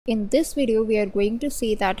In this video, we are going to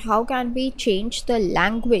see that how can we change the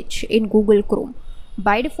language in Google Chrome.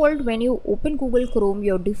 By default, when you open Google Chrome,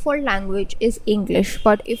 your default language is English.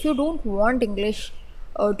 But if you don't want English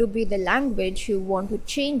to be the language, you want to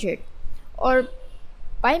change it, or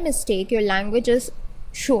by mistake your language is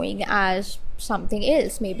showing as something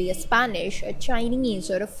else, maybe a Spanish, a Chinese,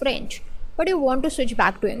 or a French, but you want to switch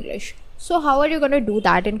back to English. So how are you going to do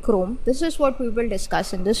that in Chrome? This is what we will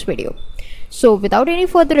discuss in this video. So without any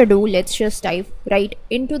further ado, let's just dive right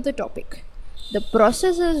into the topic. The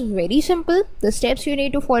process is very simple. The steps you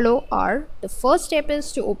need to follow are: the first step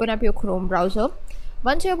is to open up your Chrome browser.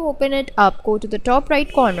 Once you have opened it up, go to the top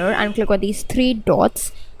right corner and click on these three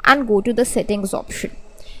dots and go to the settings option.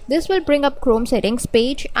 This will bring up Chrome settings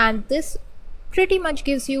page, and this pretty much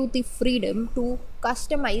gives you the freedom to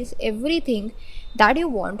customize everything that you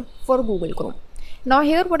want for Google Chrome. Now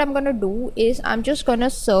here what I'm gonna do is I'm just gonna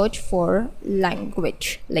search for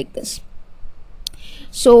language like this.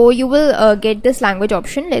 So you will get this language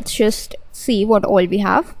option. Let's just see what all we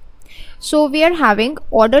have. So we are having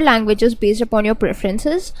order languages based upon your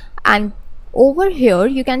preferences, and over here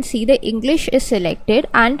you can see the English is selected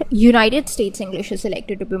and United States English is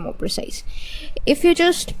selected, to be more precise. If you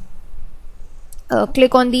just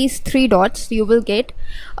click on these three dots, you will get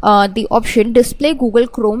the option display Google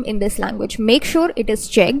Chrome in this language. Make sure it is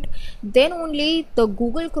checked, then only the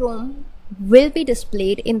Google Chrome will be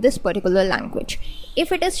displayed in this particular language.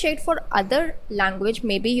 If it is checked for other language,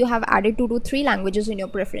 maybe you have added 2 to 3 languages in your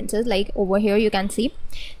preferences, like over here you can see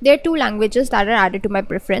there are 2 languages that are added to my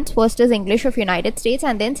preference. First is English of United States,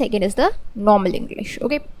 and then second is the normal English.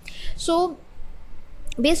 Okay, so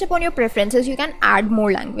based upon your preferences you can add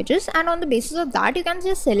more languages, and on the basis of that you can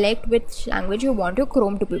just select which language you want your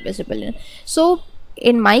Chrome to be visible in. So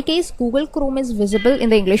in my case, Google Chrome is visible in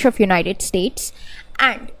the English of United States,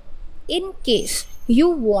 and in case you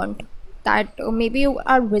want that maybe you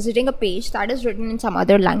are visiting a page that is written in some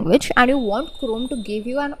other language and you want Chrome to give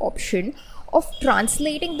you an option of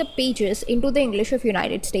translating the pages into the English of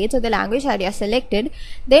United States or the language that you have selected,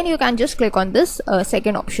 then you can just click on this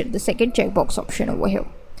second option, the second checkbox option over here.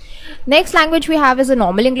 Next language we have is a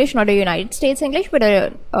normal English, not a United States English, but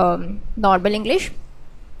a normal English.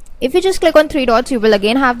 If you just click on 3 dots, you will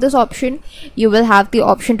again have this option. You will have the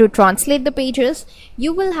option to translate the pages.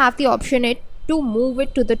 You will have the option to move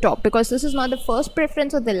it to the top, because this is not the first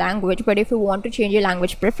preference of the language, but if you want to change your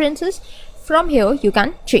language preferences, from here you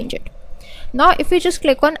can change it. Now if you just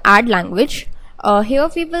click on add language, here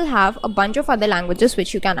we will have a bunch of other languages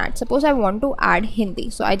which you can add. Suppose I want to add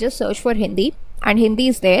Hindi, so I just search for Hindi and Hindi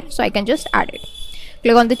is there, so I can just add it.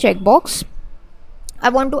 Click on the checkbox. I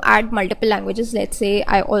want to add multiple languages. Let's say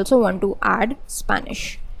I also want to add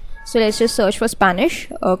Spanish, so let's just search for Spanish.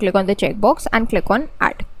 Click on the checkbox and click on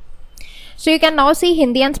add. So you can now see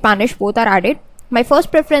Hindi and Spanish both are added. My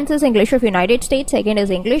first preference is English of United States, second is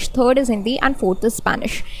English, third is Hindi, and fourth is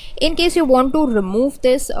Spanish. In case you want to remove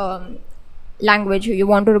this language, you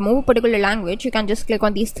want to remove a particular language, you can just click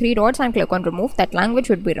on these 3 dots and click on remove. That language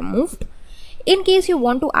would be removed. In case you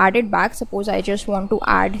want to add it back, suppose I just want to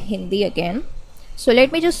add Hindi again, so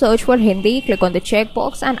let me just search for Hindi, click on the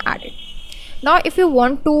checkbox and add it. Now if you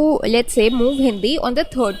want to, let's say, move Hindi on the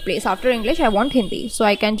 3rd place after English, I want Hindi, so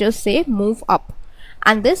I can just say move up,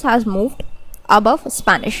 and this has moved above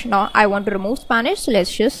Spanish. Now I want to remove Spanish, so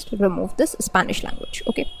let's just remove this Spanish language.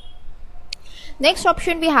 Okay, next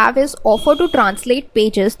option we have is offer to translate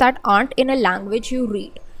pages that aren't in a language you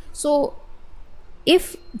read. So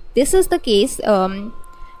if this is the case,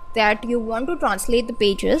 that you want to translate the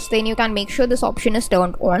pages, then you can make sure this option is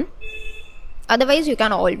turned on. Otherwise you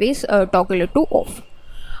can always toggle it to off.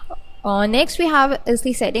 Next we have is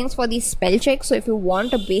the settings for the spell check. So if you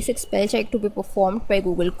want a basic spell check to be performed by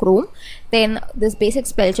Google Chrome, then this basic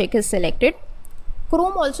spell check is selected.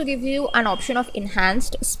 Chrome also gives you an option of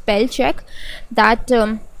enhanced spell check that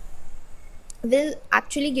will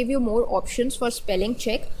actually give you more options for spelling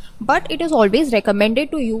check, but it is always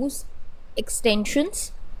recommended to use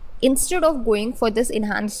extensions instead of going for this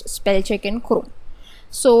enhanced spell check in Chrome.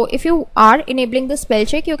 So if you are enabling the spell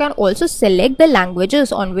check, you can also select the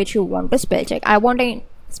languages on which you want a spell check. I want a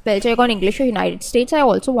spell check on English of United States. I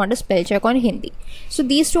also want a spell check on Hindi. So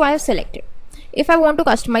these 2 I have selected. If I want to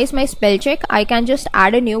customize my spell check, I can just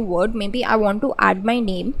add a new word. Maybe I want to add my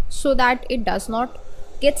name so that it does not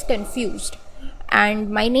get confused.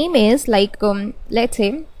 And my name is like, let's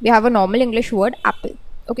say we have a normal English word, apple.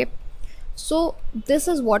 Okay, so this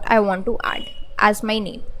is what I want to add as my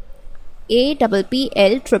name,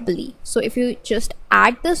 APPLEE. So if you just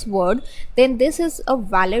add this word, then this is a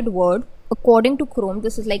valid word according to Chrome.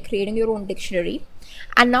 This is like creating your own dictionary.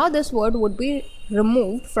 and now this word would be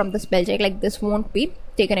removed from the spell check, like this won't be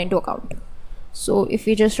taken into account. So if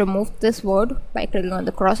we just remove this word by clicking on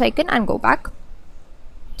the cross icon and go back,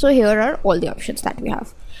 so here are all the options that we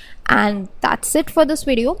have. And that's it for this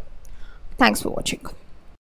video. Thanks for watching.